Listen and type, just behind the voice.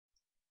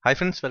Hi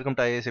friends, welcome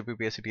to IAS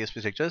APPSC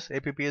TSPSC lectures.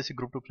 APPSC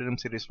Group 2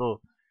 Prelims series లో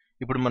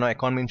ఇప్పుడు మనం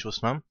ఎకానమీని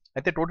చూస్తున్నాం.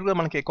 అయితే టోటల్ గా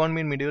మనకి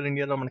ఎకానమీ మిడివల్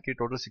ఇండియాలో మనకి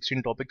టోటల్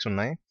 16 టాపిక్స్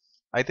ఉన్నాయి.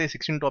 అయితే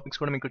 16 టాపిక్స్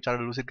కూడా మీకు చాలా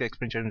లూసిడ్ గా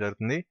ఎక్స్ప్లెయిన్ చేయడం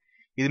జరుగుతుంది.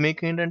 ఇది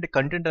మీకు ఏంటంటే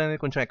కంటెంట్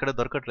అనేది కొంచెం ఎక్కడ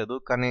దొరకట్లేదు,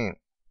 కానీ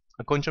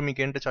కొంచెం మీకు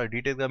ఏంటంటే చాలా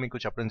డీటెయిల్ గా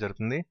మీకు చెప్పడం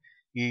జరుగుతుంది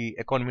ఈ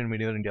ఎకానమీ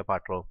మిడివల్ ఇండియా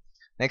పార్ట్ లో.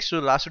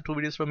 నెక్స్ట్ లాస్ట్ 2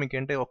 వీడియోస్ లో మీకు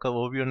ఏంటంటే ఒక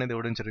ఓవర్వ్యూ అనేది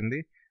ఇవ్వడం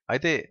జరిగింది.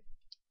 అయితే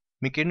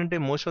మీకు ఏంటంటే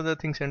మోస్ట్ ఆఫ్ ద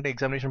థింగ్స్ అంటే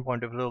examination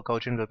point of view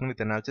cover చేయడం జరుగుతుంది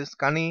విత్ అనాలిసిస్.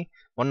 కానీ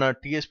మొన్న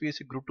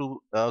టీఎస్పీఎస్సీ గ్రూప్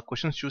 2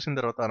 క్వశ్చన్స్ చూసిన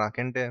తర్వాత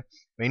నాకంటే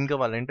మెయిన్గా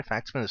వాళ్ళు ఏంటంటే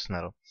ఫ్యాక్ట్స్ మీద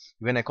ఇస్తున్నారు.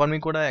 ఈవెన్ ఎకానమీ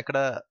కూడా ఎక్కడ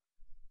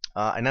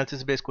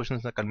అనాలిసిస్ బేస్డ్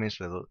క్వశ్చన్స్ నాకు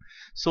కనిపించలేదు.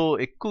 సో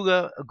ఎక్కువగా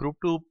గ్రూప్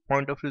 2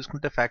 పాయింట్ ఆఫ్ వ్యూ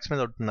చూసుకుంటే ఫ్యాక్ట్స్ మీద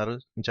అడుగుతున్నారు.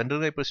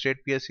 జనరల్గా ఇప్పుడు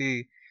స్టేట్ పిఎస్సి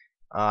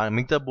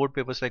మిగతా board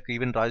papers like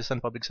even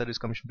Rajasthan public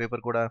service commission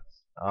paper కూడా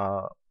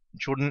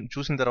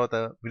చూసిన తర్వాత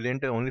వీళ్ళు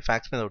ఏంటంటే ఓన్లీ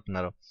ఫ్యాక్ట్స్ మీద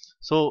అడుగుతున్నారు.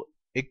 సో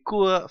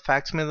ఎక్కువ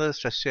ఫ్యాక్ట్స్ మీద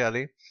స్ట్రెస్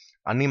చేయాలి,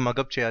 అన్ని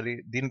మగప్ చేయాలి.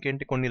 దీనికి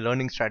ఏంటి కొన్ని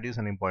లెర్నింగ్ స్ట్రాటజీస్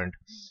అని ఇంపార్టెంట్.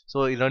 సో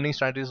ఈ లెర్నింగ్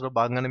స్ట్రాటజీస్ లో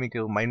భాగంగానే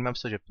మీకు మైండ్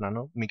మ్యాప్స్ తో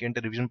చెప్తున్నాను, మీకేంటే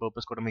రివిజన్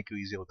పర్పస్ కూడా మీకు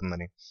ఈజీ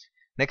అవుతుందని.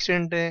 నెక్స్ట్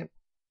ఏంటంటే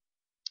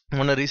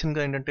మొన్న రీసెంట్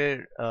గా ఏంటంటే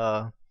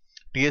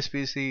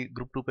టీఎస్పీఎస్సీ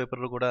గ్రూప్ 2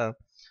 పేపర్ లో కూడా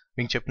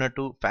మీకు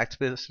చెప్పినట్టు ఫ్యాక్ట్స్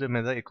బేస్డ్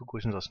మీద ఎక్కువ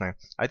క్వశ్చన్స్ వస్తున్నాయి.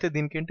 అయితే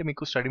దీనికి ఏంటి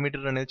మీకు స్టడీ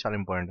మెటీరియల్ అనేది చాలా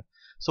ఇంపార్టెంట్.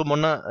 సో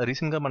మొన్న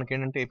రీసెంట్ గా మనకి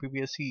ఏంటంటే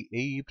ఏపీపీఎస్సీ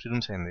ఏఈ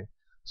ప్రిలిమ్స్ అయింది.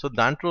 సో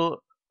దాంట్లో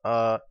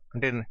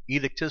అంటే ఈ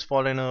లెక్చర్స్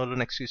ఫాలో అయిన వాళ్ళు,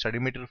 నెక్స్ట్ ఈ స్టడీ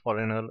మెటీరియల్ ఫాలో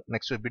అయిన వాళ్ళు,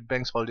 నెక్స్ట్ బిట్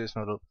బ్యాంక్ సాల్వ్ చేసిన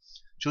వాళ్ళు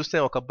చూస్తే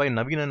ఒక అబ్బాయి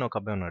నవీన్ అని ఒక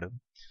అబ్బాయి ఉన్నాడు.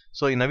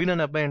 సో ఈ నవీన్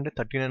అనే అబ్బాయి అంటే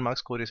 39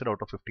 మార్క్స్ స్కోర్ చేశాడు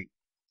అవుట్ ఆఫ్ 50.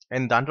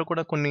 అండ్ దాంట్లో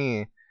కూడా కొన్ని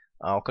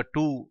ఒక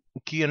 2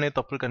 కీ అనే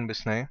తప్పులు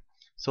కనిపిస్తున్నాయి.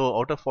 సో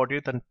అవుట్ ఆఫ్ 40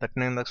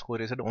 39 దాకా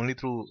స్కోర్ చేశాడు only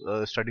through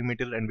study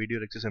material and video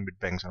lectures and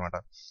bit banks అనమాట.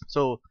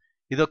 సో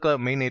ఇదొక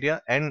మెయిన్ ఏరియా.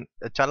 అండ్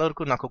చాలా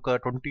వరకు నాకు ఒక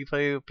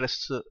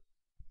 25+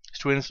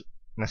 స్టూడెంట్స్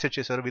మెసేజ్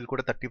చేశారు, వీళ్ళు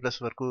కూడా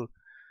 30+ వరకు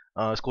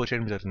స్కోర్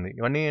చేయడం జరుగుతుంది.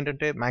 ఇవన్నీ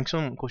ఏంటంటే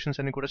మాక్సిమం క్వశ్చన్స్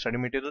అన్ని కూడా study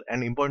material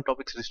and important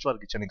topics list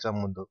వాళ్ళకి ఇచ్చాను ఎగ్జామ్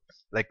ముందు.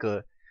 లైక్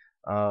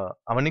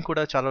అవన్నీ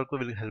కూడా చాలా వరకు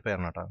వీళ్ళకి హెల్ప్ అయ్యాయి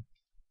అనమాట.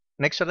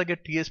 నెక్స్ట్ అలాగే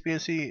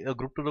టీఎస్పీఎస్సీ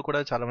గ్రూప్ 2 లో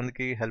కూడా చాలా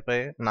మందికి హెల్ప్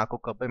అయ్యాయి. నాకు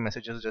ఒక అబ్బాయి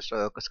మెసేజెస్ జస్ట్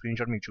ఒక స్క్రీన్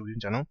షాట్ మీకు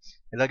చూపించాను.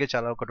 ఇలాగే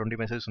చాలా ఒక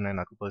 20 మెసేజెస్ ఉన్నాయి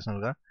నాకు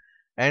పర్సనల్ గా.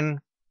 అండ్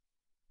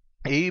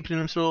ఏఈ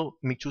ప్రిలిమ్స్ లో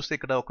మీకు చూస్తే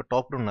ఇక్కడ ఒక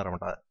టాపర్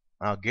ఉన్నారన్నమాట.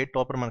 గేట్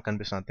టాపర్ మనకు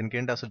కనిపిస్తుంది. దీనికి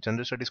ఏంటి అసలు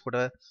జనరల్ స్టడీస్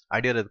కూడా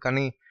ఐడియా లేదు,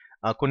 కానీ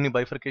కొన్ని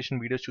బైఫర్కేషన్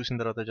వీడియోస్ చూసిన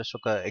తర్వాత జస్ట్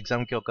ఒక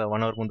ఎగ్జామ్ కి ఒక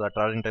 1 అవర్ ముందు ఆ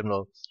ట్రావెలింగ్ టైంలో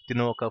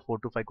తిను ఒక 4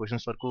 to 5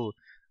 క్వశ్చన్స్ వరకు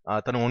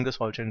తను ఓన్ గా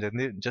సాల్వ్ చేయడం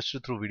జరిగింది జస్ట్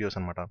త్రూ వీడియోస్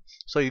అనమాట.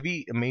 సో ఇవి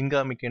మెయిన్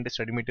గా మీకు ఏంటి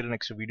study material,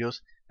 next videos,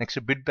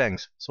 next bit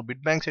banks. So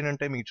bit banks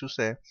ఏంటంటే మీకు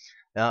చూస్తే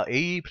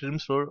ఏఈ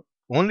ప్రిలిమ్స్ లో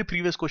ఓన్లీ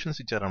ప్రీవియస్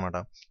క్వశ్చన్స్ ఇచ్చారనమాట.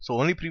 సో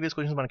ఓన్లీ ప్రీవియస్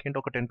క్వశ్చన్స్ మనకేంటి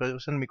ఒక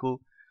 10% మీకు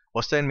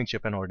వస్తాయని మీకు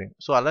చెప్పాను ఆల్రెడీ.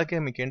 సో అలాగే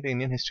మీకు ఏంటి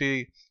ఇండియన్ హిస్టరీ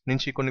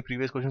నుంచి కొన్ని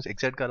ప్రీవియస్ క్వశ్చన్స్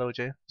ఎగ్జాక్ట్ గా అలా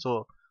వచ్చాయి. సో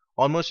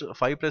ఆల్మోస్ట్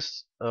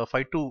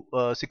 5 to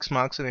 6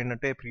 మార్క్స్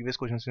ఏంటంటే ప్రీవియస్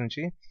క్వశ్చన్స్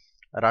నుంచి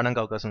రావడానికి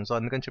అవకాశం ఉంది. సో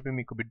అందుకని చెప్పి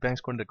మీకు బిట్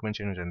బ్యాంక్స్ కూడా రికమెండ్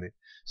చేయడం జరిగింది.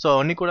 సో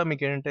అవన్నీ కూడా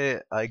మీకు ఏంటంటే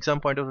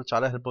ఎగ్జామ్ పాయింట్ ఆఫ్ వ్యూ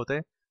చాలా హెల్ప్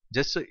అవుతాయి.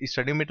 జస్ట్ ఈ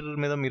స్టడీ మెటీరియల్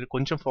మీద మీరు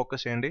కొంచెం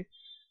ఫోకస్ చేయండి.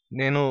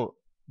 నేను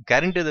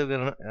గ్యారంటీ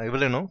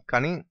ఇవ్వలేను,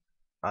 కానీ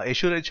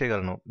ఎష్యూరైజ్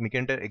చేయగలను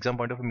మీకేంటే ఎగ్జామ్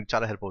పాయింట్ ఆఫ్ వ్యూ మీకు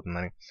చాలా హెల్ప్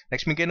అవుతుందని.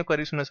 నెక్స్ట్ మీకేమైనా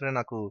క్వరీస్ ఉన్నా సరే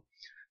నాకు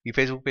ఈ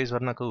ఫేస్బుక్ పేజ్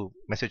ద్వారా నాకు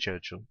మెసేజ్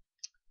చేయొచ్చు.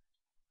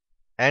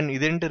 అండ్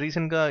ఇదేంటే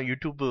రీసెంట్ గా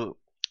యూట్యూబ్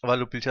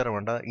వాళ్ళు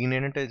పిలిచారన్నమాట. ఈయన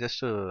ఏంటంటే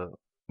జస్ట్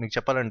మీకు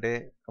చెప్పాలంటే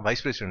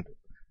vice president,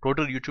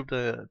 total YouTube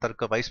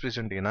తరక vice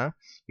president.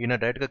 ఈయన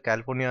డైరెక్ట్ గా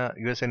కాలిఫోర్నియా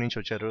యూఎస్ఏ నుంచి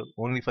వచ్చారు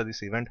only for this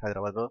event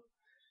Hyderabad లో.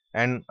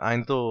 అండ్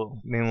ఆయనతో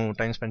మేము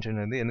టైం స్పెండ్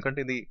చేయడం, ఎందుకంటే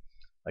ఇది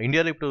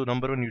ఇండియాలో ఇప్పుడు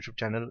 #1 YouTube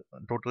channel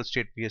total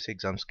state PSC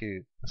exams కి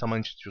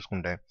సంబంధించి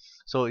చూసుకుంటే.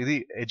 సో ఇది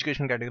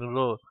ఎడ్యుకేషన్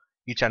కేటగిరీలో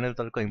ఈ ఛానల్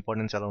తరక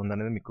ఇంపార్టెన్స్ ఎలా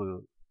ఉందనేది మీకు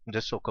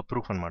జస్ట్ ఒక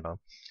ప్రూఫ్ అనమాట.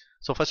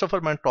 సో ఫస్ట్ ఆఫ్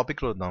ఆల్ మన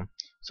టాపిక్ లో వద్దాం.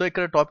 సో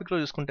ఇక్కడ టాపిక్ లో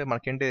చూసుకుంటే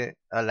మనకేంటే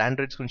ల్యాండ్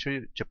రైట్స్ గురించి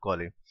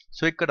చెప్పుకోవాలి.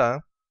 సో ఇక్కడ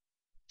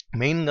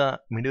మెయిన్ గా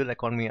మిడిల్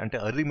ఎకానమీ అంటే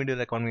ఎర్లీ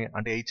మిడిల్ ఎకానమీ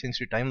అంటే 8th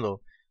century టైంలో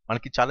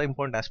మనకి చాలా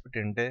ఇంపార్టెంట్ ఆస్పెక్ట్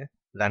ఏంటంటే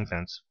ల్యాండ్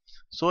గ్రాంట్స్.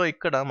 సో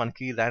ఇక్కడ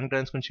మనకి ల్యాండ్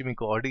గ్రాంట్స్ గురించి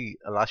మీకు ఆల్రెడీ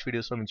లాస్ట్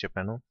వీడియోస్ లో మీకు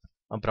చెప్పాను.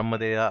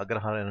 బ్రహ్మదేయ,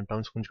 అగ్రహార అనే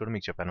టర్మ్స్ గురించి కూడా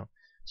మీకు చెప్పాను.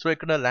 సో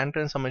ఇక్కడ ల్యాండ్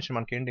గ్రాంట్స్ సంబంధించి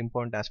మనకి ఏంటి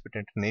ఇంపార్టెంట్ ఆస్పెక్ట్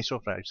అంటే నేచర్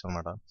ఆఫ్ రైట్స్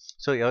అనమాట.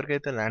 సో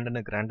ఎవరికైతే ల్యాండ్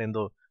అనే గ్రాంట్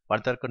ఏందో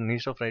వాళ్ళ తరక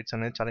నేచర్ ఆఫ్ రైట్స్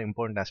అనేది చాలా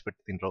ఇంపార్టెంట్ ఆస్పెక్ట్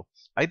దీంట్లో.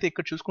 అయితే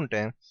ఇక్కడ చూసుకుంటే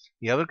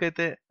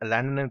ఎవరికైతే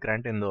ల్యాండ్ అనే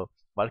గ్రాంట్ ఏందో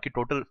వాళ్ళకి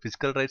టోటల్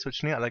ఫిజికల్ రైట్స్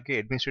వచ్చినాయి, అలాగే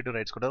అడ్మినిస్ట్రేటివ్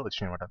రైట్స్ కూడా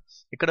వచ్చినాయి అనమాట.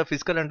 ఇక్కడ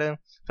ఫిజికల్ అంటే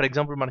ఫర్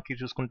ఎగ్జాంపుల్ మనకి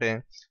చూసుకుంటే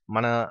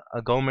మన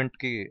గవర్నమెంట్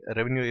కి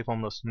రెవెన్యూ ఏ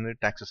ఫామ్ లో వస్తుంది,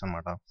 ట్యాక్సెస్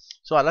అనమాట.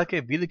 సో అలాగే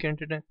వీళ్ళకి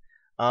ఏంటంటే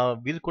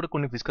వీళ్ళకి కూడా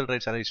కొన్ని ఫిజికల్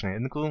రైట్స్ అనేవి ఇచ్చినాయి.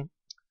 ఎందుకు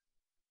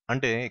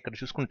అంటే ఇక్కడ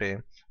చూసుకుంటే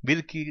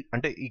వీళ్ళకి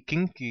అంటే ఈ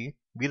కింగ్ కి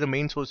వీళ్ళ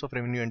మెయిన్ సోర్స్ ఆఫ్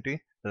రెవెన్యూ ఏంటి,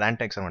 ల్యాండ్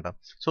ట్యాక్స్ అనమాట.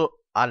 సో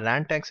ఆ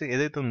ల్యాండ్ ట్యాక్స్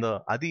ఏదైతే ఉందో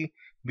అది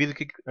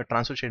వీళ్ళకి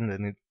ట్రాన్స్ఫర్ చేయడం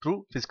జరిగింది త్రూ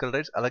ఫిజికల్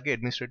రైట్స్, అలాగే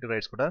అడ్మినిస్ట్రేటివ్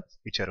రైట్స్ కూడా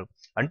ఇచ్చారు.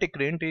 అంటే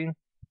ఇక్కడ ఏంటి,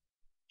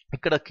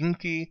 ఇక్కడ కింగ్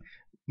కి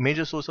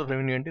మేజర్ సోర్స్ ఆఫ్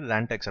రెవెన్యూ ఏంటి,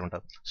 ల్యాండ్ ట్యాక్స్ అనమాట.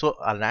 సో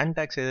ఆ ల్యాండ్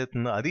ట్యాక్స్ ఏదైతే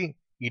ఉందో అది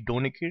ఈ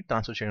డోనికి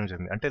ట్రాన్స్ఫర్ చేయడం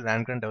జరిగింది. అంటే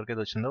ల్యాండ్ గ్రాంట్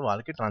ఎవరికైతే వచ్చిందో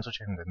వాళ్ళకి ట్రాన్స్ఫర్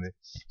చేయడం జరిగింది.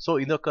 సో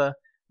ఇది ఒక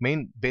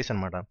మెయిన్ బేస్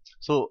అనమాట.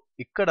 సో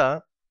ఇక్కడ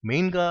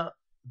మెయిన్ గా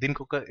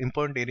దీనికి ఒక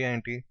ఇంపార్టెంట్ ఏరియా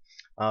ఏంటి,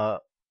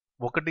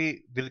 ఒకటి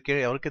వీళ్ళకి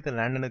ఎవరికైతే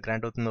ల్యాండ్ అనేది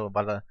గ్రాంట్ అవుతుందో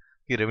వాళ్ళ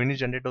కి రెవెన్యూ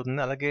జనరేట్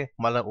అవుతుంది, అలాగే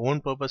వాళ్ళ ఓన్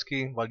పర్పస్కి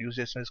వాళ్ళు యూజ్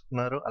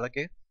చేసుకున్నారు,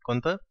 అలాగే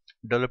కొంత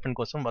డెవలప్మెంట్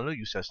కోసం వాళ్ళు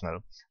యూజ్ చేస్తున్నారు.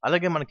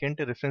 అలాగే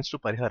మనకేంటి రిఫరెన్స్ టు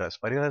పరిహారాస్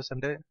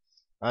అంటే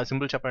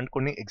సింపుల్ చెప్పాలంటే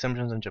కొన్ని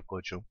ఎగ్జామ్షన్స్ అని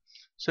చెప్పుకోవచ్చు.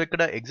 సో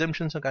ఇక్కడ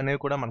ఎగ్జామ్షన్స్ అనేవి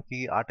కూడా మనకి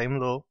ఆ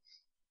టైంలో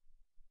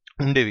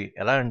ఉండేవి.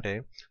 ఎలా అంటే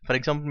ఫర్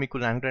ఎగ్జాంపుల్ మీకు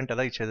ల్యాండ్ గ్రాంట్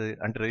ఎలా ఇచ్చేది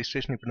అంటే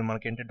రిజిస్ట్రేషన్ ఇప్పుడు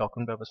మనకేంటి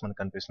డాక్యుమెంట్ పేపర్స్ మనకు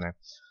కనిపిస్తున్నాయి.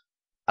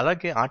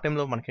 అలాగే ఆ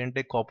టైంలో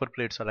మనకేంటి కాపర్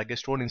ప్లేట్స్ అలాగే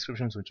స్టోన్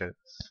ఇన్స్క్రిప్షన్స్ వచ్చాయి.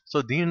 సో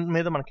దీని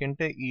మీద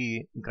మనకేంటి ఈ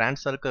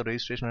గ్రాంట్స్ తాలూకా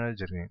రిజిస్ట్రేషన్ అనేది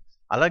జరిగింది.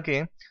 అలాగే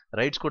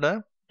రైట్స్ కూడా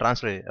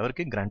ట్రాన్స్ఫర్ అయ్యాయి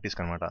ఎవరికి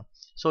గ్రాంటీస్కి అనమాట.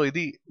 సో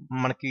ఇది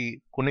మనకి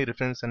కొన్ని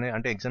రిఫరెన్స్ అనే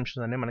అంటే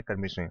ఎగ్జామ్షన్స్ అనేవి మనకు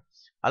కనిపించినాయి.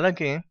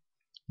 అలాగే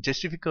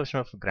జస్టిఫికేషన్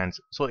ఆఫ్ గ్రాంట్స్.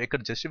 సో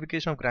ఇక్కడ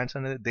జస్టిఫికేషన్ ఆఫ్ గ్రాంట్స్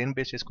అనేది దేని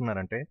బేస్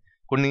చేసుకున్నారంటే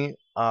కొన్ని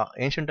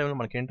ఏన్షియంట్ టైంలో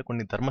మనకేంటి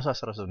కొన్ని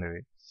ధర్మశాస్త్రాలు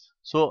ఉండేవి.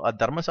 సో ఆ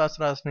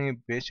ధర్మశాస్త్రాన్ని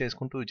బేస్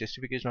చేసుకుంటూ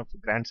జస్టిఫికేషన్ ఆఫ్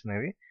గ్రాంట్స్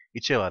అనేవి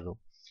ఇచ్చేవాళ్ళు.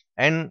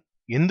 అండ్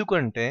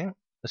ఎందుకంటే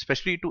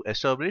especially to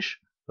establish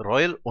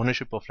royal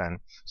ownership of land.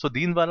 So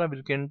దీని ద్వారా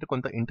వీళ్ళకి ఏంటంటే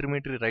కొంత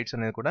ఇంటర్మీడియట్ రైట్స్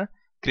అనేది కూడా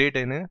క్రియేట్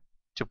అయిన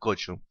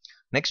చెప్పుకోవచ్చు.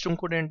 నెక్స్ట్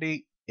ఇంకోటి ఏంటి,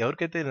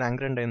 ఎవరికైతే ల్యాండ్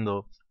గ్రాంట్ అయిందో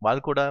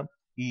వాళ్ళు కూడా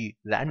ఈ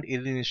ల్యాండ్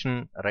ఏలియేషన్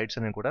రైట్స్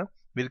అనేవి కూడా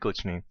వీళ్ళకి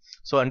వచ్చినాయి.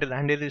 సో అంటే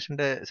ల్యాండ్ ఏలియేషన్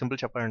అంటే సింపుల్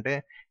చెప్పాలంటే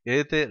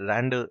ఏదైతే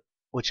ల్యాండ్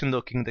వచ్చిందో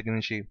కింగ్ దగ్గర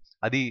నుంచి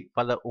అది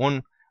వాళ్ళ ఓన్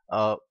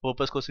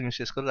పర్పస్ కోసం యూస్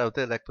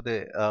చేసుకోవాలి, లేకపోతే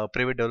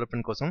ప్రైవేట్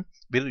డెవలప్మెంట్ కోసం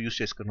వీళ్ళు యూస్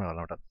చేసుకున్నారు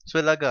అనమాట. సో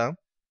ఇలాగా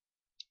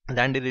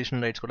ల్యాండ్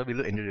ఏలియేషన్ రైట్స్ కూడా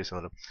వీళ్ళు ఎంజాయ్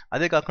చేసేవారు.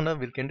 అదే కాకుండా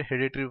వీళ్ళకి ఏంటి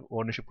హెరిడిటరీ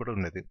ఓనర్షిప్ కూడా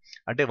ఉండేది,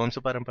 అంటే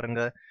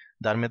వంశపారంపరంగా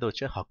దాని మీద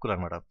వచ్చే హక్కులు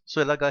అనమాట. సో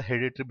ఇలాగా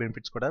హెరిడిటరీ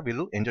బెనిఫిట్స్ కూడా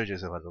వీళ్ళు ఎంజాయ్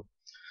చేసేవాళ్ళు.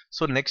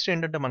 సో నెక్స్ట్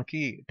ఏంటంటే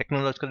మనకి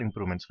technological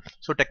improvements.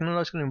 So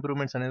technological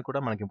improvements అనేది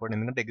కూడా మనకి ఇంపార్టెంట్,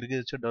 ఎందుకంటే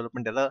అగ్రికల్చర్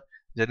డెవలప్మెంట్ ఎలా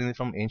జరిగింది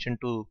from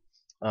ancient to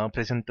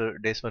present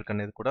days work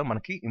అనేది కూడా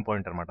మనకి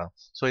ఇంపార్టెంట్ అనమాట.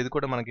 సో ఇది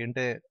కూడా మనకి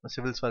ఏంటంటే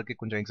సివిల్స్ వరకు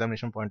కొంచెం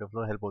ఎగ్జామినేషన్ పాయింట్ ఆఫ్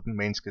లో హెల్ప్ అవుతుంది,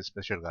 మెయిన్స్కి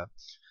స్పెషల్గా.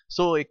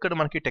 సో ఇక్కడ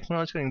మనకి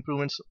టెక్నాలజికల్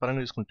ఇంప్రూవ్మెంట్స్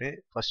పరంగా చూసుకుంటే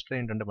ఫస్ట్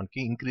ఏంటంటే మనకి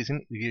increase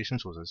in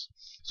irrigation sources.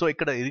 So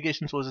ఇక్కడ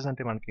ఇరిగేషన్ సోర్సెస్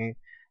అంటే మనకి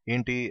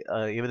ఏంటి,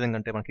 ఏ విధంగా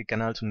అంటే మనకి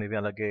కెనాల్స్ ఉండేవి,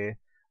 అలాగే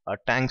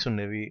ట్యాంక్స్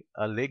ఉండేవి,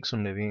 లేక్స్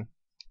ఉండేవి,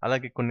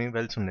 అలాగే కొన్ని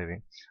వెల్స్ ఉండేవి.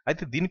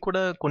 అయితే దీనికి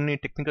కూడా కొన్ని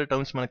టెక్నికల్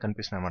టర్మ్స్ మనకు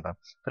కనిపిస్తున్నాయి అనమాట.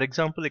 ఫర్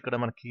ఎగ్జాంపుల్ ఇక్కడ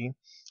మనకి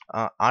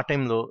ఆ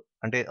టైంలో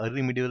అంటే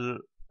ఎర్లీ మిడిల్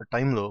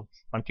టైంలో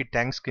మనకి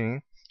ట్యాంక్స్కి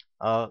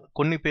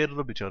కొన్ని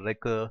పేర్లు పిలిచేవారు,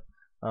 లైక్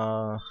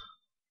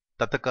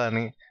తతక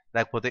అని,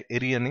 లేకపోతే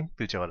ఎరి అని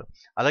పిలిచేవారు.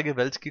 అలాగే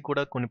వెల్స్కి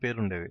కూడా కొన్ని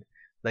పేర్లు ఉండేవి,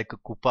 లైక్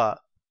కుప,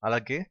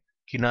 అలాగే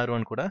కినారు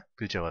అని కూడా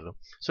పిలిచేవాళ్ళు.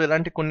 సో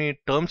ఇలాంటి కొన్ని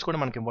టర్మ్స్ కూడా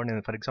మనకి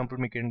ఇంపార్టెంట్. ఫర్ ఎగ్జాంపుల్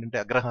మీకు ఏంటంటే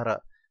అగ్రహార,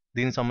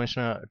 దీనికి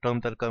సంబంధించిన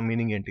టర్మ్ తరక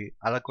మీనింగ్ ఏంటి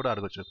అలా కూడా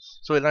అడగచ్చు.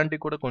 సో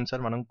ఇలాంటివి కూడా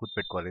కొన్నిసార్లు మనం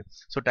గుర్తుపెట్టుకోవాలి.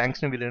 సో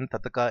ట్యాంక్స్ని వీళ్ళని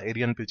తతక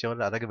ఎరి అని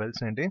పిలిచేవాళ్ళు, అలాగే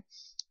వెల్స్ ఏంటి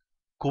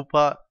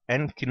కూపా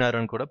అండ్ కినార్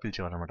అని కూడా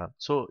పిలిచేవాళ్ళు అనమాట.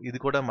 సో ఇది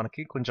కూడా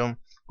మనకి కొంచెం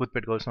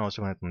గుర్తుపెట్టుకోవాల్సిన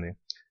అవసరం అవుతుంది.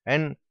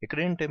 అండ్ ఇక్కడ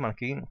ఏంటంటే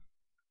మనకి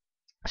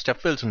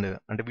స్టెప్ వెల్స్ ఉండేవి,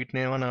 అంటే వీటిని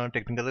ఏమైనా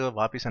టెక్నికల్గా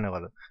వాపీస్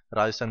అనేవాళ్ళు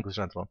రాజస్థాన్,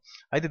 గుజరాత్లో.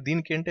 అయితే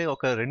దీనికి ఏంటంటే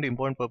ఒక రెండు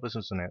ఇంపార్టెంట్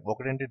పర్పసెస్ ఉన్నాయి.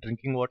 ఒకటేంటి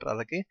డ్రింకింగ్ వాటర్,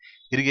 అలాగే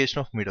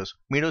ఇరిగేషన్ ఆఫ్ మీడోస్.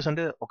 మీడోస్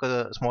అంటే ఒక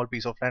small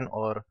piece of land,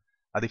 are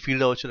అది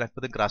ఫీల్డ్ అవ్వచ్చు,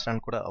 లేకపోతే గ్రాస్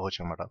ల్యాండ్ కూడా అవ్వచ్చు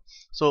అనమాట.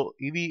 సో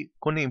ఇవి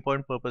కొన్ని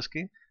ఇంపార్టెంట్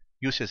పర్పస్కి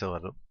యూస్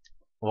చేసేవాళ్ళు.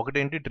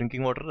 ఒకటేంటి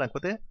డ్రింకింగ్ వాటర్,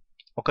 లేకపోతే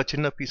ఒక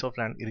చిన్న పీస్ ఆఫ్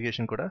ల్యాండ్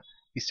ఇరిగేషన్ కూడా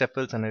ఈ స్టెప్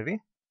వెల్స్ అనేవి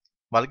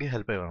వాళ్ళకి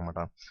హెల్ప్ అయ్యాయి అనమాట.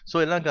 సో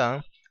ఇలాగా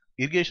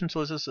ఇరిగేషన్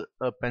సోర్సెస్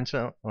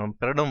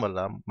పెరగడం వల్ల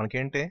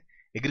మనకేంటే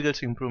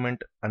అగ్రికల్చర్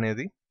ఇంప్రూవ్మెంట్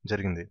అనేది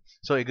జరిగింది.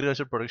 సో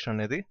అగ్రికల్చర్ ప్రొడక్షన్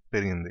అనేది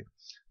పెరిగింది.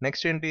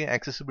 నెక్స్ట్ ఏంటి,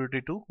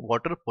 accessibility to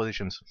water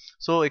positions.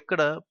 So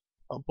ఇక్కడ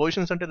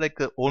పొజిషన్స్ అంటే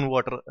లైక్ ఓన్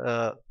వాటర్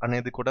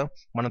అనేది కూడా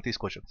మనం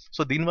తీసుకోవచ్చు.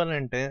 సో దీనివల్ల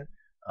అంటే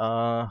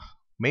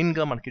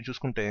మెయిన్గా మనకి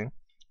చూసుకుంటే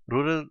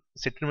రూరల్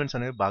సెటిల్మెంట్స్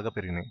అనేవి బాగా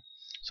పెరిగినాయి.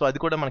 సో అది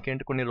కూడా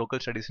మనకేంటి కొన్ని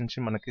లోకల్ స్టడీస్ నుంచి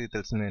మనకి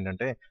తెలిసింది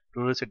ఏంటంటే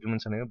రూరల్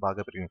సెటిల్మెంట్స్ అనేవి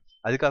బాగా పెరిగినాయి.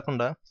 అది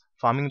కాకుండా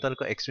ఫార్మింగ్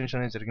తాలూకా ఎక్స్టెన్షన్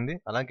అనేది జరిగింది.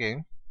 అలాగే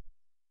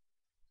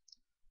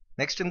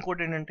నెక్స్ట్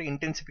ఇంకోటి ఏంటంటే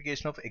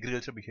ఇంటెన్సిఫికేషన్ ఆఫ్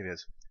అగ్రికల్చర్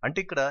బిహేవియర్స్. అంటే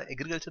ఇక్కడ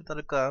అగ్రికల్చర్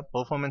తాలూకా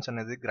పర్ఫార్మెన్స్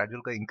అనేది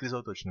గ్రాడ్యువల్గా ఇంక్రీజ్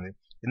అవుతూ వచ్చింది,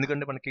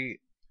 ఎందుకంటే మనకి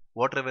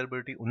వాటర్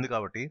అవైలబిలిటీ ఉంది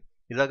కాబట్టి.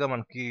 ఇలాగా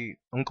మనకి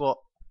ఇంకో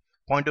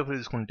పాయింట్ ఆఫ్ వ్యూ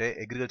తీసుకుంటే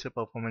అగ్రికల్చర్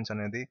పర్ఫార్మెన్స్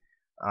అనేది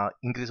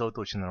ఇంక్రీజ్ అవుతూ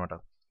వచ్చింది అనమాట.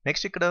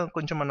 నెక్స్ట్ ఇక్కడ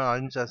కొంచెం మనం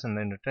ఆలోచించాల్సింది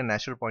ఏంటంటే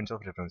నేచురల్ పాయింట్స్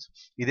ఆఫ్ రిఫరెన్స్.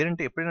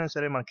 ఇదేంటంటే ఎప్పుడైనా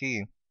సరే మనకి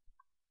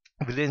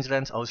విలేజ్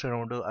ల్యాండ్స్ అవసరం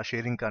ఉన్నప్పుడు ఆ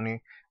షేరింగ్ కానీ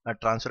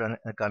ట్రాన్స్ఫర్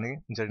కానీ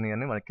జరిగినాయి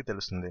అని మనకి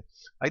తెలుస్తుంది.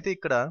 అయితే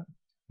ఇక్కడ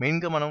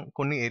మెయిన్గా మనం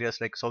కొన్ని ఏరియాస్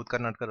లైక్ సౌత్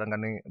కర్ణాటకలో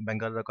కానీ,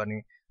 బెంగాల్లో కానీ,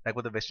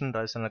 లేకపోతే వెస్ట్రన్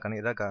రాజస్థాన్లో కానీ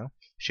ఇలాగా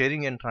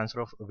sharing and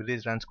transfer of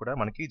village lands కూడా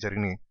మనకి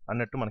జరిగినాయి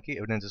అన్నట్టు మనకి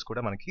ఎవిడెన్సెస్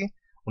కూడా మనకి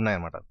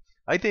ఉన్నాయన్నమాట.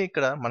 అయితే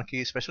ఇక్కడ మనకి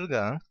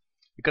స్పెషల్గా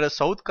ఇక్కడ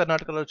సౌత్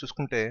కర్ణాటకలో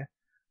చూసుకుంటే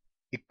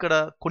ఇక్కడ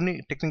కొన్ని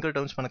టెక్నికల్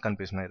టర్మ్స్ మనకు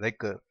కనిపిస్తున్నాయి,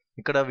 లైక్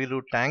ఇక్కడ వీళ్ళు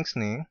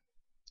ట్యాంక్స్ని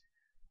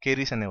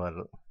కేరీస్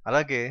అనేవాళ్ళు,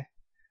 అలాగే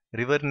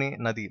రివర్ని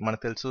నది,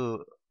 మనకు తెలుసు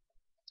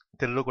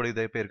తెలుగులో కూడా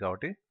ఇదే పేరు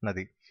కాబట్టి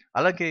నది.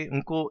 అలాగే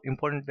ఇంకో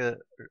ఇంపార్టెంట్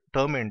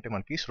టర్మ్ ఏంటంటే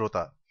మనకి శ్రోత.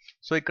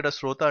 సో ఇక్కడ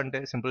శ్రోత అంటే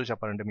సింపుల్గా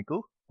చెప్పాలంటే మీకు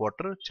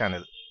వాటర్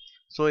ఛానల్.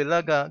 సో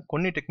ఇలాగా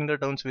కొన్ని టెక్నికల్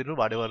టర్మ్స్ వీళ్ళు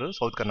వాడేవారు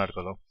సౌత్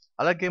కర్ణాటకలో.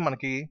 అలాగే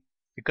మనకి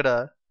ఇక్కడ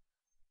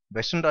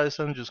వెస్ట్రన్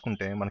రాజస్థాన్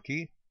చూసుకుంటే మనకి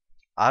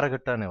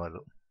ఆరగట్ట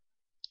అనేవాళ్ళు.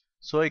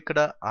 సో ఇక్కడ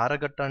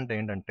ఆరగట్ట అంటే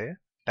ఏంటంటే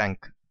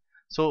ట్యాంక్.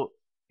 సో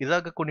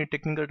ఇలాగ కొన్ని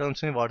టెక్నికల్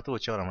టర్మ్స్ని వాడుతూ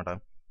వచ్చేవారు అనమాట.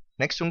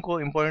 నెక్స్ట్ ఇంకో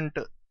ఇంపార్టెంట్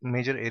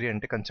మేజర్ ఏరియా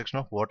అంటే కన్స్ట్రక్షన్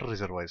ఆఫ్ వాటర్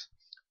రిజర్వాయర్స్.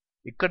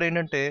 ఇక్కడ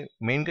ఏంటంటే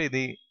మెయిన్గా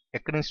ఇది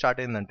ఎక్కడి నుంచి స్టార్ట్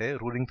అయిందంటే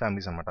రూలింగ్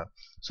ఫ్యామిలీస్ అనమాట.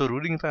 సో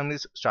రూలింగ్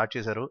ఫ్యామిలీస్ స్టార్ట్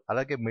చేశారు.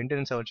 అలాగే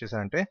మెయింటెనెన్స్ ఎవరు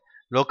చేశారంటే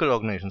లోకల్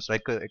ఆర్గనైజేషన్స్.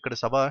 లైక్ ఇక్కడ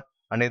సభ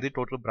అనేది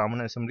టోటల్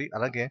బ్రాహ్మణ అసెంబ్లీ,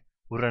 అలాగే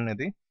ఉర్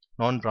అనేది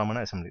నాన్ బ్రాహ్మణ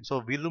అసెంబ్లీ. సో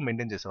వీళ్ళు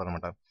మెయింటైన్ చేసేవారు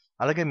అనమాట.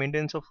 అలాగే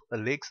maintenance of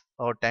lakes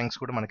are tanks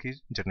కూడా మనకి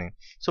జరిగినాయి.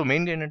 సో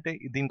మెయిన్గా ఏంటంటే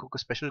దీనికి ఒక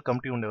స్పెషల్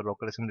కమిటీ ఉండేవారు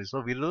లోకల్ అసెంబ్లీస్లో.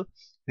 వీళ్ళు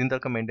దీని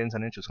తర్వాత మెయింటెనెన్స్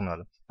అనేది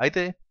చూసుకున్నారు.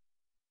 అయితే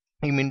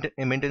ఈ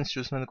మెయింటెనెన్స్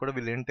చూసినందుకు కూడా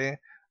వీళ్ళు ఏంటంటే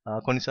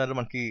కొన్నిసార్లు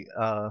మనకి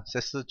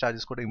సెస్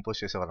ఛార్జెస్ కూడా ఇంపోజ్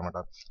చేసేవారు అనమాట.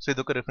 సో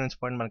ఇది ఒక రిఫరెన్స్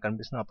పాయింట్ మనకు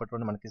కనిపిస్తుంది.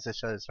 అప్పట్లో మనకి సెస్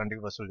ఛార్జెస్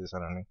లాంటివి వసూలు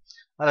చేశారని.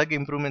 అలాగే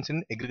ఇంప్రూవ్మెంట్స్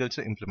ఇన్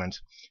అగ్రికల్చర్ ఇంప్లిమెంట్స్.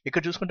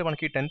 ఇక్కడ చూసుకుంటే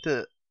మనకి 10th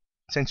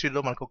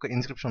సెంచరీలో మనకు ఒక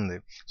ఇన్స్క్రిప్షన్ ఉంది.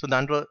 సో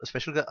దాంట్లో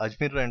స్పెషల్గా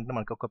అజ్మీర్లో ఏంటంటే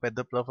మనకు ఒక పెద్ద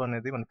ప్లఫ్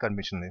అనేది మనకు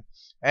కనిపించింది.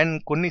 అండ్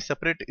కొన్ని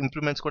సెపరేట్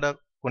ఇంప్రూవ్మెంట్స్ కూడా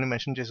కొన్ని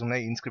మెన్షన్ చేసి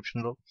ఉన్నాయి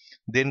ఇన్స్క్రిప్షన్లో.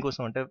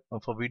 దేనికోసం అంటే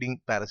ఫర్ వీడింగ్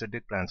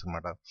పారాసిటిక్ ప్లాంట్స్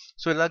అనమాట.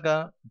 సో ఇలాగా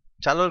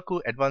చాలా వరకు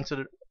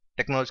అడ్వాన్స్డ్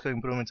టెక్నాలజికల్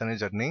ఇంప్రూవ్మెంట్స్ అనేవి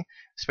జరిగినాయి,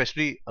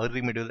 ఎస్పెషలీ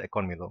ఎర్లీ మిడిల్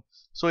ఎకానమీలో.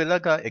 సో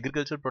ఇలాగా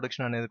అగ్రికల్చర్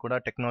ప్రొడక్షన్ అనేది కూడా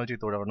టెక్నాలజీ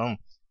తోడవడం,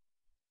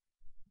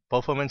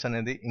 పర్ఫార్మెన్స్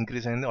అనేది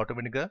ఇంక్రీజ్ అయింది,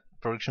 ఆటోమేటిక్గా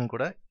ప్రొడక్షన్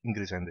కూడా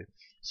ఇంక్రీజ్ అయింది.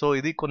 సో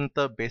ఇది కొంత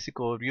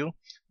బేసిక్ ఓవర్వ్యూ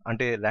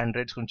అంటే ల్యాండ్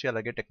రైట్స్ గురించి,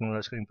 అలాగే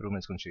టెక్నాలజికల్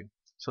ఇంప్రూవ్మెంట్స్ గురించి.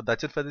 So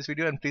that's it for this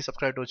video, and please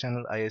subscribe to our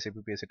channel IAS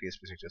APPSC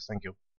TSPSC. Thank you.